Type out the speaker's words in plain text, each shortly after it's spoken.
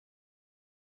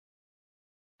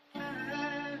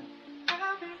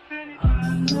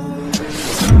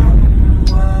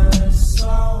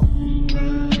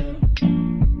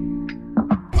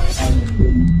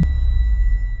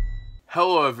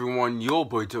Hello everyone, your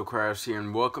boy DylCraftZ here,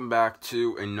 and welcome back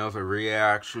to another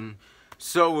reaction.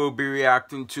 So we'll be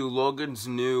reacting to Logan's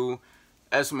new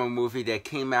SML movie that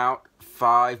came out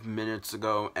 5 minutes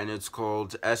ago, and it's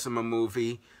called SML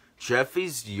movie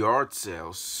Jeffy's Yard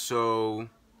Sale. So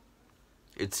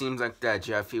it seems like that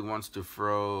Jeffy wants to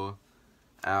throw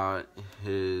out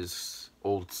his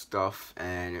old stuff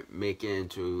and make it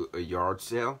into a yard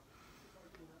sale.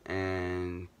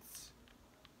 And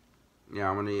yeah,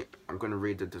 I'm gonna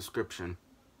read the description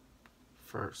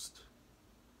first.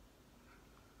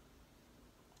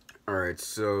 Alright,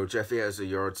 so Jeffy has a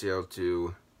yard sale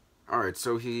to... Alright,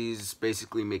 so he's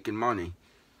basically making money.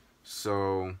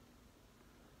 So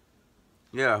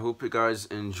yeah, I hope you guys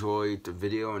enjoyed the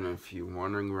video, and if you're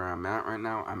wondering where I'm at right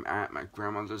now, I'm at my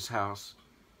grandmother's house.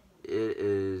 It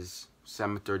is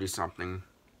 7:30 something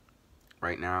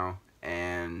right now,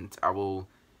 and I will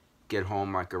get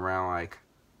home like around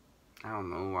I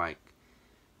don't know,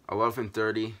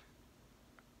 11:30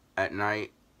 at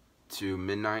night to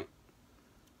midnight.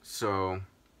 So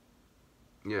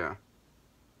yeah,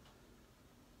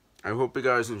 I hope you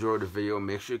guys enjoyed the video.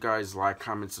 Make sure you guys like,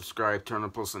 comment, subscribe, turn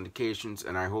on post notifications,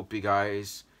 and I hope you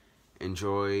guys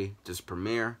enjoy this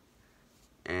premiere.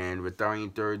 And without any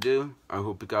further ado, I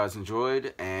hope you guys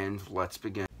enjoyed, and let's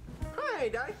begin. Hey,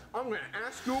 Daddy, I'm gonna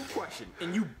ask you a question,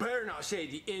 and you better not say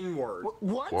the N-word.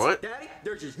 What? Daddy,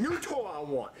 there's this new toy I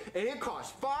want, and it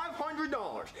costs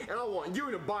 $500, and I want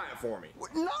you to buy it for me.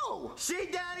 No! See,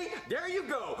 Daddy? There you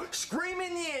go,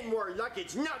 screaming the N-word like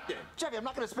it's nothing. Jeffy, I'm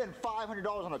not gonna spend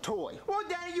 $500 on a toy. Well,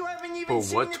 Daddy, you haven't even But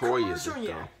seen what the toy is commercial it,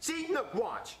 yet. though? See, look,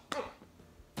 watch.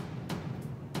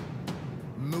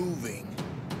 Moving.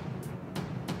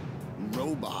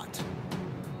 Robot.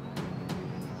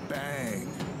 Bang.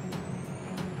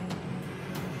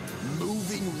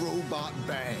 Moving robot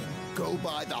bang. Go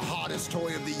buy the hottest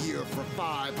toy of the year for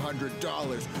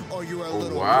 $500, or you're a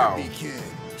little wimpy kid.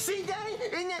 See, Daddy?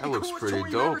 Isn't that the looks coolest pretty toy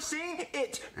you've dope. ever seen?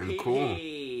 It's And cool.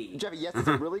 Jeffy, yes, it's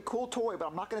a really cool toy, but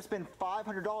I'm not gonna spend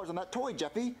 $500 on that toy,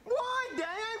 Jeffy. Why, Daddy?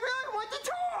 I really want the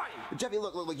toy! Jeffy,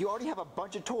 look, you already have a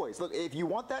bunch of toys. Look, if you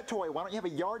want that toy, why don't you have a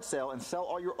yard sale and sell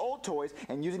all your old toys,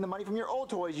 and using the money from your old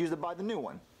toys, use it to buy the new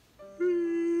one?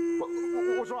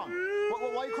 What's wrong?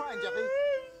 Why are you crying, Jeffy?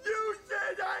 You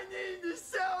said I need to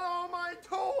sell all my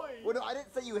toys! Well, no, I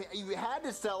didn't say you had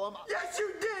to sell them. Yes,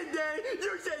 you did, Daddy!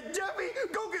 You said, Jeffy,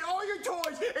 go get all your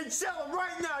toys and sell them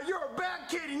right now! You're a bad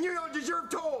kid and you don't deserve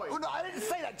toys! Well, no, I didn't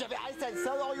say that, Jeffy. I said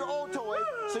sell all your old toys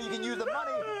so you can use the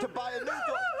money to buy a new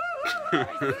toy.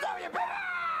 You're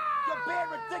being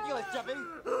ridiculous, Jeffy.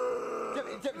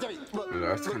 Jeffy, look,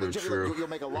 That's kind of Jeffy, true. Look, you'll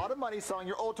make a lot of money selling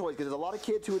your old toys because there's a lot of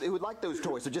kids who would like those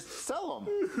toys, so just sell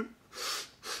them.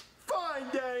 Fine,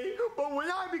 Daddy, but when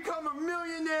I become a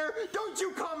millionaire, don't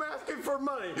you come asking for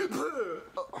money.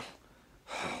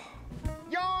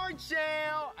 Yard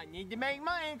sale! I need to make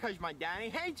money because my daddy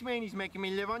hates me and he's making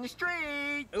me live on the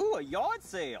street. Ooh, a yard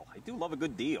sale. I do love a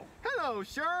good deal. Hello,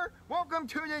 sir. Welcome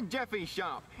to the Jeffy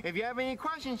shop. If you have any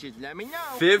questions, just let me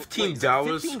know.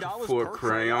 $15 for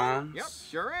crayons. Yep,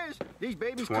 sure is. These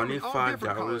babies come in all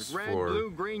different colors. $25 Red, for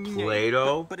blue, green, you name it.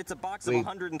 Play-Doh But it's a box of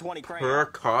 120 crayons. per I'll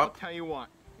cup. tell you what.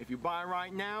 If you buy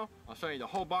right now, I'll sell you the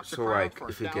whole box of So crayons for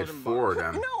if you get $1,000. 4 of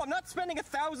them. No, I'm not spending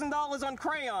 $1,000 on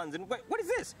crayons. And wait, what is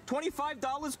this?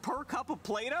 $25 per cup of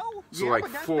Play-Doh? So Yeah, like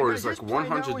but that's 4 is because like this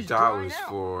Play-Doh is dried $100 out.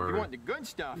 for If you want the good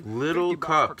stuff, little $50 per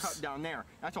cups. cup down there.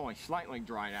 That's only slightly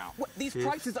dried out. What? These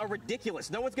prices are ridiculous.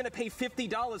 No one's going to pay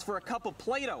 $50 for a cup of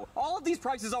Play-Doh. All of these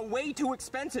prices are way too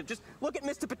expensive. Just look at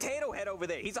Mr. Potato Head over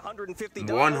there. He's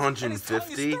 $150. and his tongue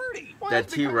is $150? $30. Well, That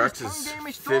that's because T-Rex his is tongue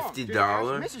game strong. $50?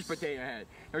 Just ask Mrs. Potato Head.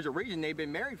 There's a reason they've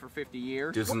been married for 50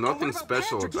 years. There's Well, nothing what about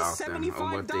special Patrick? about He's them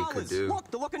or what they could $75. do.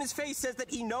 Look, the look on his face says that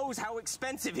he knows how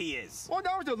expensive he is. Well,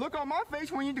 that was the look on my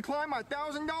face when you declined my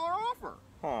 $1,000 offer.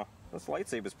 Huh. This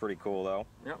lightsaber's pretty cool, though.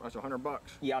 Yep, that's $100.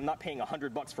 Yeah, I'm not paying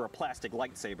 $100 for a plastic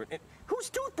lightsaber. And whose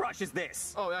toothbrush is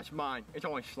this? Oh, that's mine. It's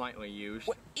only slightly used.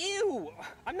 What? Ew!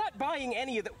 I'm not buying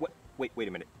any of the. What? Wait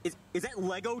a minute. Is that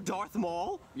Lego Darth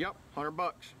Maul? Yep,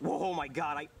 $100. Whoa, oh my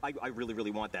God! I really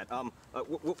want that.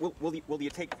 Will you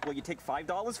take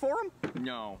 $5 for him?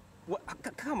 No. What?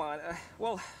 Come on.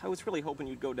 Well, I was really hoping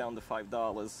you'd go down to $5.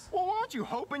 Well, why don't you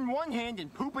hope in one hand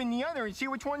and poop in the other and see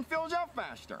which one fills up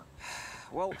faster?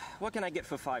 Well, what can I get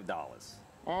for $5?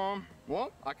 Well,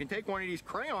 Well, I can take one of these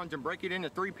crayons and break it into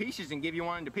 3 pieces and give you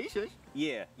one into pieces.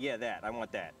 Yeah, that. I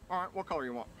want that. All right, what color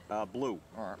you want? Blue.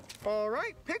 All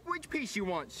right, pick which piece you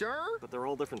want, sir. But they're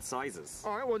all different sizes.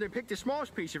 All right, well, then pick the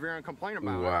smallest piece if you're going to complain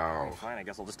about it. Wow. Fine, I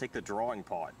guess I'll just take the drawing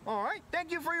part. All right, thank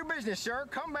you for your business, sir.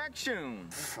 Come back soon.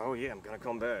 Oh, yeah, I'm gonna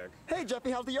come back. Hey,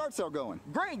 Jeffy, how's the yard sale going?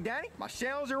 Great, Daddy. My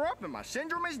sales are up and my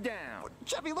syndrome is down.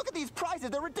 Jeffy, look at these prices.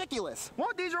 They're ridiculous.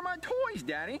 Well, these are my toys,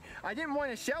 Daddy. I didn't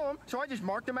want to sell them, so I just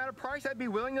marked them at a price I'd be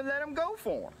willing to let them go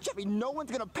for. Jeffy, no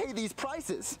one's going to pay these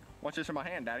prices. What's this in my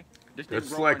hand, Daddy? This That's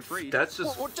didn't grow like and freeze. that's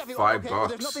just Jeffy, $5. Well,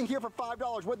 there's nothing here for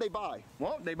 $5. What'd they buy?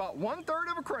 Well, they bought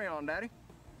 1/3 of a crayon, Daddy.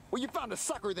 Well, you found a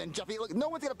sucker then, Jeffy. Look, no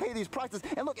one's going to pay these prices.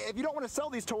 And look, if you don't want to sell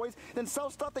these toys, then sell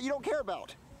stuff that you don't care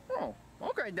about. Oh,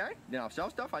 okay, Daddy. Then I'll sell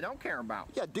stuff I don't care about.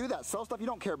 Yeah, do that. Sell stuff you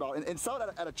don't care about and sell it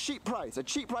at a cheap price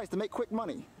to make quick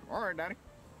money. All right, Daddy.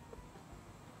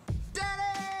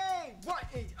 Daddy! What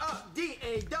is up,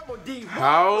 D-A-double-D?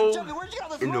 How Jeffy, where'd you get all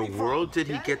this in the money from? world did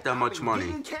he get that much money?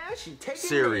 Getting cash and taking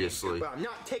Seriously. names. But I'm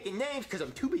not taking names because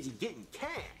I'm too busy getting cash.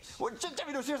 Well,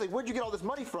 Jeffy, no, seriously, where'd you get all this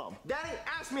money from? Daddy,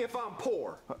 ask me if I'm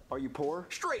poor. Are you poor?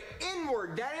 Straight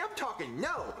inward, Daddy. I'm talking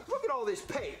no. Look at all this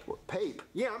paper. Pape.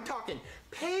 Yeah, I'm talking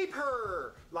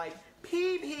paper. Like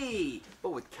pee-pee.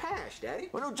 But with cash, Daddy.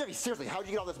 Well, no, Jeffy, seriously, how'd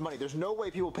you get all this money? There's no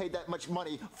way people paid that much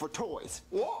money for toys.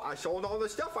 Well, I sold all the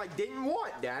stuff I didn't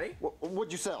want, Daddy.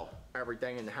 What'd you sell?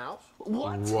 Everything in the house.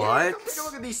 What? What? Take a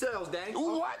look at these sales, Daddy.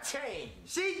 What? Change.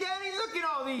 See, Daddy, look at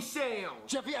all these sales.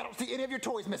 Jeffy, I don't see any of your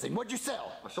toys missing. What'd you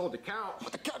sell? I sold the couch.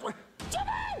 The couch. Jeffy!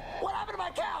 What happened to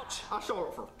my couch? I sold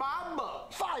it for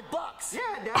 $5. $5.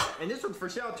 Yeah, Daddy. And this one's for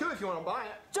sale too if you want to buy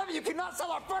it. Jeffy, you cannot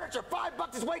sell our furniture.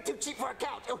 $5 is way too cheap for a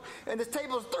couch. Oh, and this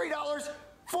table is $3.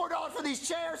 $4 for these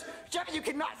chairs. Jeffy, you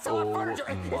cannot sell our furniture.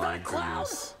 Is that my a clown?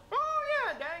 goodness. Oh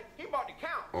yeah, Daddy. He bought the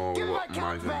couch. Oh Give me my my couch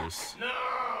back. goodness. No.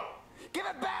 Give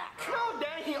it back. No,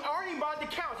 Daddy. He already bought the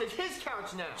couch. It's his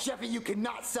couch now. Jeffy, you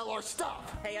cannot sell our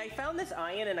stuff. Hey, I found this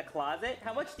iron in a closet.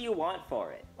 How much do you want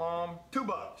for it? $2.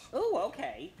 Ooh,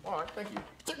 okay. All right, thank you.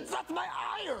 That's my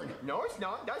iron. No, it's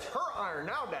not. That's her iron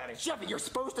now, Daddy. Jeffy, you're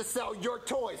supposed to sell your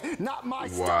toys, not my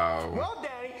stuff. Wow. Well,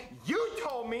 Daddy, you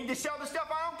told me to sell the stuff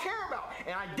I don't care about,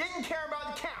 and I didn't care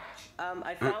about the couch.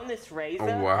 I found this razor. Oh,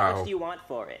 How wow. much do you want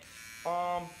for it?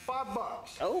 $5.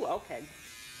 Oh, okay.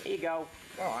 Here you go.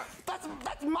 All right.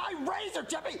 That's my razor,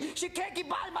 Jeffy. She can't keep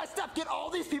buying my stuff. Get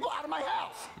all these people out of my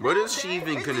house. What is she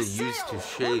Daddy, even it's gonna a use to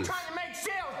sale. We're shave? trying to make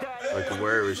sales, Daddy. Like,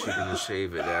 where is she gonna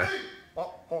shave it at?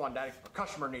 Oh, hold on, Daddy. A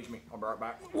customer needs me. I'll be right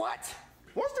back. What?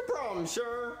 What's the problem,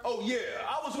 sir? Oh yeah,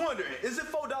 I was wondering, is it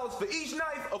 $4 for each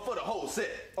knife or for the whole set?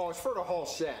 Oh, it's for the whole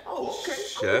set. Oh, okay.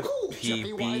 Chef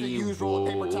Jeffy, why is a used roll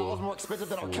of paper towels more expensive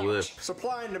than our Flip. couch?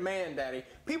 Supply and demand, Daddy.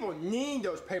 People need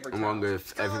those paper towels. Along with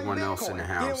It's kinda like everyone else in the Bitcoin.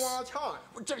 house. Get it while it's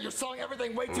hot. Jeffy, you're selling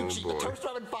everything way too Oh, cheap. boy. The toaster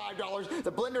oven $5,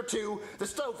 the blender $2, the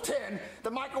stove $10, the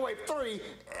microwave $3.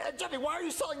 Jeffy, why are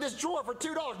you selling this drawer for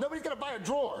 $2? Nobody's gonna buy a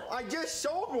drawer. I just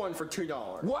sold one for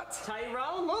 $2. What?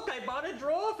 Tyrone, look, I bought a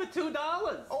drawer for $2.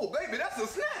 Oh baby, that's a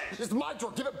snatch. It's my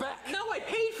drawer. Give it back. No, I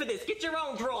paid for this. Get your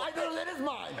own drawer. I know that is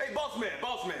mine. Hey boss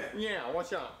man. Yeah,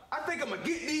 what's up? I think I'm gonna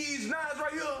get these knives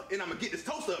right here, and I'm gonna get this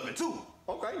toaster oven too.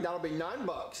 Okay, that'll be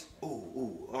 $9.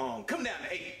 Come down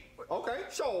to 8. Okay,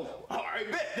 sold. All right,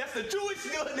 bet. That's the Jewish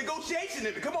negotiation.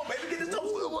 Come on, baby, get this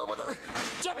toaster.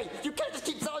 Jeffy, you can't just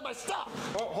keep selling my stuff.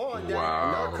 Oh, hold on, Daddy.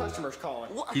 Wow. Another customer's calling.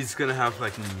 He's gonna have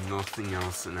like nothing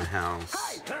else in the house.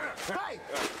 Hey,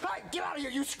 get out of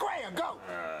here. You scram. Go.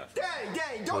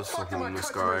 Daddy, don't Plus talk the to my homeless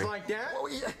customers guy. like that. Oh,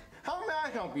 yeah. How may I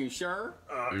help you, sir?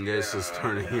 And this is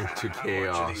turning into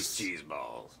chaos. Cheese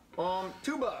balls.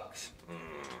 $2.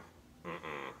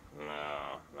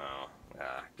 No.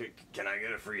 Can I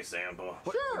get a free sample?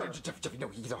 Sure. Jeffy, no,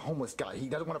 he's a homeless guy. He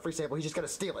doesn't want a free sample. He's just got to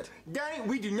steal it. Daddy,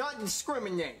 we do not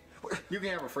discriminate. You can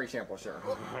have a free sample, sir.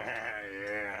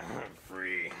 Yeah,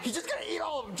 free. He's just going to eat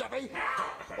all of them, Jeffy.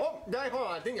 Oh, Daddy, hold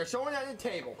on. I think they're showing at the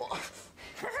table.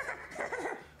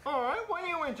 All right, what are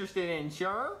you interested in,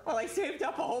 sir? Well, I saved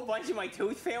up a whole bunch of my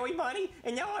Tooth Fairy money,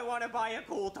 and now I want to buy a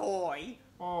cool toy.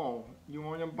 Oh, you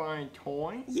want to buy a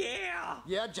toy? Yeah.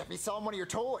 Yeah, Jeffy, sell him one of your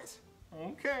toys.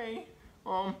 Okay.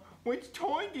 Which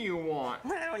toy do you want?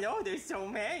 I don't know, there's so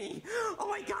many. Oh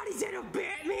my god, is that a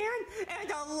Batman? And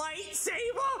a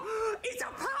lightsaber? It's a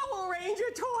Power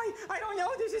Ranger toy! I don't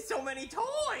know, there's just so many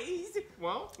toys!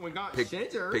 Well, we got Pick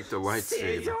scissors. the lightsaber.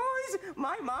 Scissors? scissors?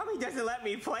 My mommy doesn't let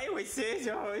me play with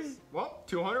scissors. Well,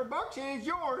 $200 and it's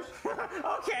yours.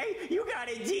 Okay, you got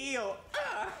a deal.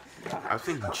 I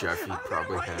think Jeffy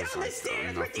probably has like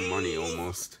enough money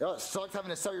almost. Oh, it sucks having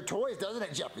to sell your toys, doesn't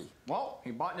it, Jeffy? Well,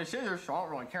 he bought the scissors, so I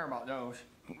don't really care about those.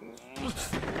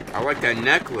 I like that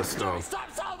necklace though.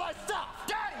 Stop selling my stuff!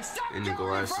 Daddy, stop And the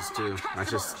going in front glasses of too. my I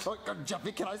just customers. Look,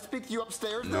 Jeffy, can I speak to you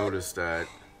upstairs? noticed that.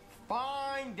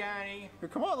 Fine, Daddy. Here,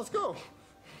 come on, let's go.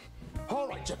 All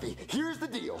right, Jeffy, here's the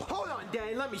deal. Hold on,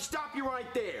 Daddy, let me stop you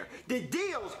right there. The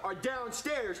deals are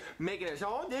downstairs, making us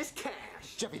all this cash.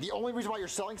 Jeffy, the only reason why you're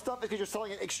selling stuff is because you're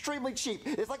selling it extremely cheap.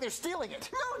 It's like they're stealing it.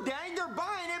 No, Daddy, they're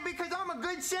buying it because I'm a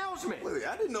good salesman. Wait,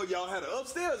 I didn't know y'all had an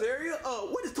upstairs area.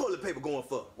 What is toilet paper going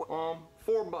for?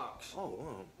 $4.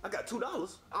 Oh, I got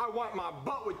 $2. I wipe my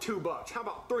butt with $2. How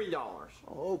about $3?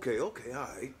 Oh, okay, all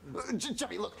right.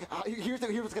 Jeffy, look, here's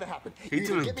what's gonna happen. He You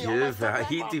either didn't give me all my give stuff out. back,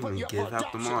 He or I'll didn't put you up give for out the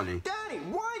adoption. money. Daddy,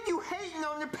 why are you hating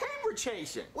on the paper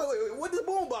chasing? Wait, what is the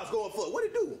boombox going for? What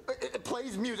it do? It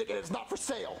plays music and it's not for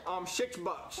sale. $6. $6?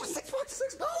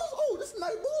 $6? Oh, this is a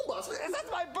nice boombox.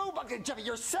 That's my boombox, Jeffy.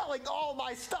 You're selling all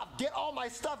my stuff. Get all my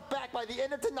stuff back by the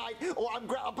end of tonight, or I'm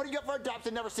putting you up for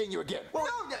adoption, never seeing you again. Well,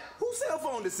 No, Dad. whose cell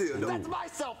phone this is, though? That's my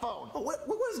cell phone. Oh, what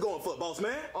is it going for, boss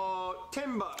man? $10.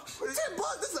 $10?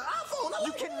 This is an iPhone. I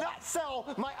You like it. cannot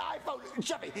sell my iPhone.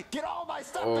 Jeffy, get all my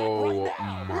stuff Oh back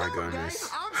right now. my No, goodness.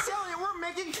 Daddy, I'm selling it. We're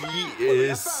making cash. He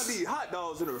I found is these hot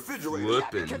dogs in the refrigerator. Yeah,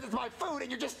 flipping. because it's my food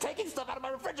and you're just taking stuff out of my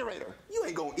refrigerator. You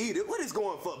ain't gonna eat it. What is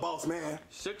going for, boss man?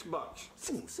 $6.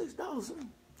 $6?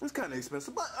 That's kind of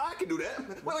expensive, but I can do that.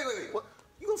 Wait. What?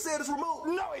 You gonna sell this remote?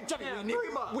 No, Jeffy, Yeah,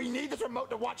 $3. we need this remote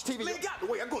to watch TV. Man, got the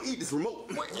way. I'm gonna eat this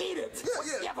remote. Well, eat it.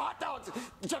 Yeah. You have hot dogs.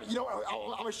 Jeffy, you know what?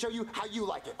 I'm going to show you how you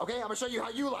like it, okay? I'm going to show you how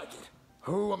you like it.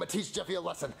 Ooh, I'm going to teach Jeffy a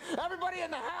lesson. Everybody in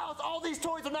the house, all these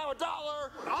toys are now $1.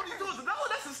 All these doors are no,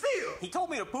 that's a steal. He told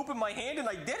me to poop in my hand and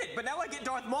I did it, but now I get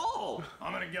Darth Maul.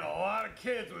 I'm gonna get a lot of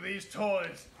kids with these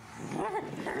toys.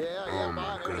 Yeah, my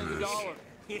buying everything's goodness. $1.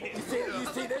 You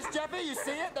see this, Jeffy? You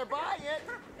see it? They're buying it.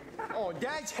 Oh,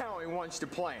 that's how he wants to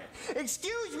play it.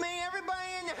 Excuse me,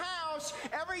 everybody in the house.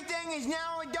 Everything is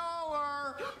now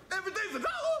 $1. Everything's $1.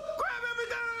 Grab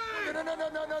everything.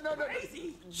 No.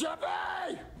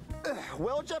 Jeffy!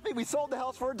 Well, Jeffy, we sold the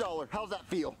house for $1. How's that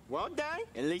feel? Well, Daddy,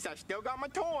 at least I still got my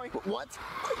toy. What?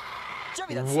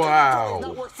 Jeffy, that Wow. stupid toy is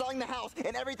not worth selling the house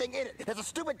and everything in it. It's a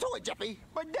stupid toy, Jeffy.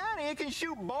 But Daddy, it can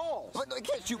shoot balls. But it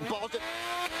can't shoot balls.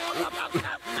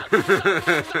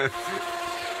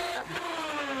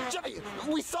 Jeffy,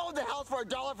 we sold the house for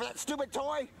 $1 for that stupid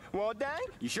toy. Well, Daddy,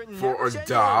 you shouldn't For never said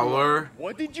 $1?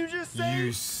 What did you just say?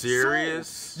 You serious?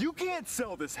 So, you can't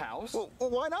sell this house. Well,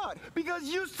 why not? Because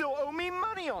you still owe me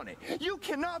money on it. You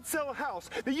cannot sell a house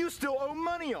that you still owe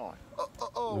money on.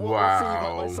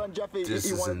 Wow. See, my son Jeffy, This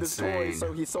he is wanted this toy, insane.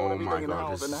 so he sold Oh everything my in the God,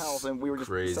 house, this and we were just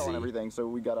crazy. selling everything, so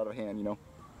we got out of hand, you know.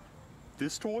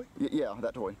 This toy? Yeah,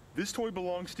 that toy. This toy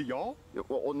belongs to y'all?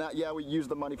 Yeah, we used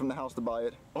the money from the house to buy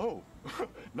it. Oh,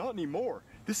 not anymore.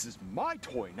 This is my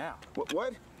toy now.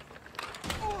 What?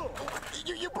 Oh,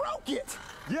 you broke it!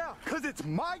 Yeah, because it's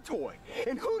my toy.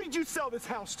 And who did you sell this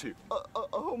house to? A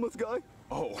homeless guy?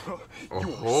 Oh, A you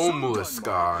are homeless so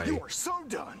done, guy. Mom. You are so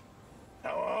done.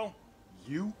 Hello?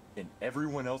 You and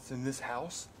everyone else in this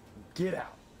house, get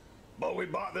out. But we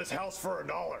bought this house for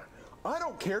 $1. I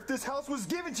don't care if this house was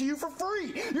given to you for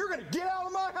free. You're gonna get out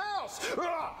of my house.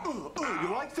 You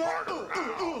like that?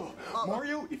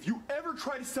 Mario, if you ever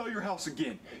try to sell your house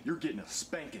again, you're getting a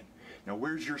spanking. Now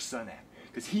where's your son at?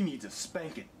 Because he needs a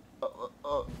spanking.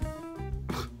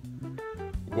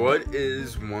 What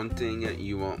is one thing that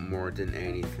you want more than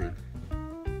anything?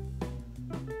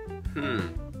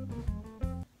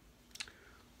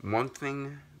 One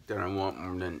thing that I want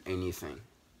more than anything.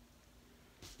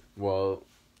 Well,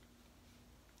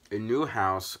 a new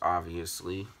house,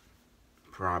 obviously.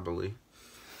 Probably.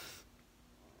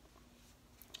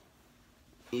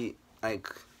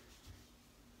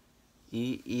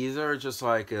 Either just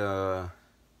like a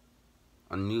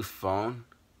new phone.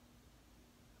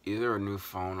 Either a new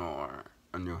phone or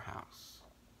a new house.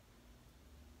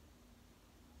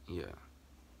 Yeah.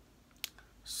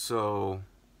 So,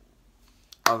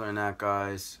 other than that,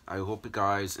 guys, I hope you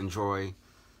guys enjoy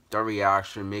the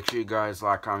reaction. Make sure you guys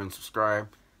like, comment, subscribe,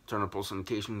 turn on post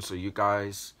notifications so you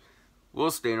guys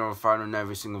will stay notified on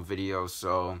every single video.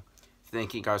 So,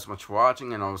 thank you guys so much for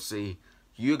watching, and I'll see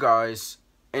you guys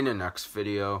in the next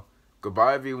video.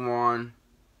 Goodbye, everyone.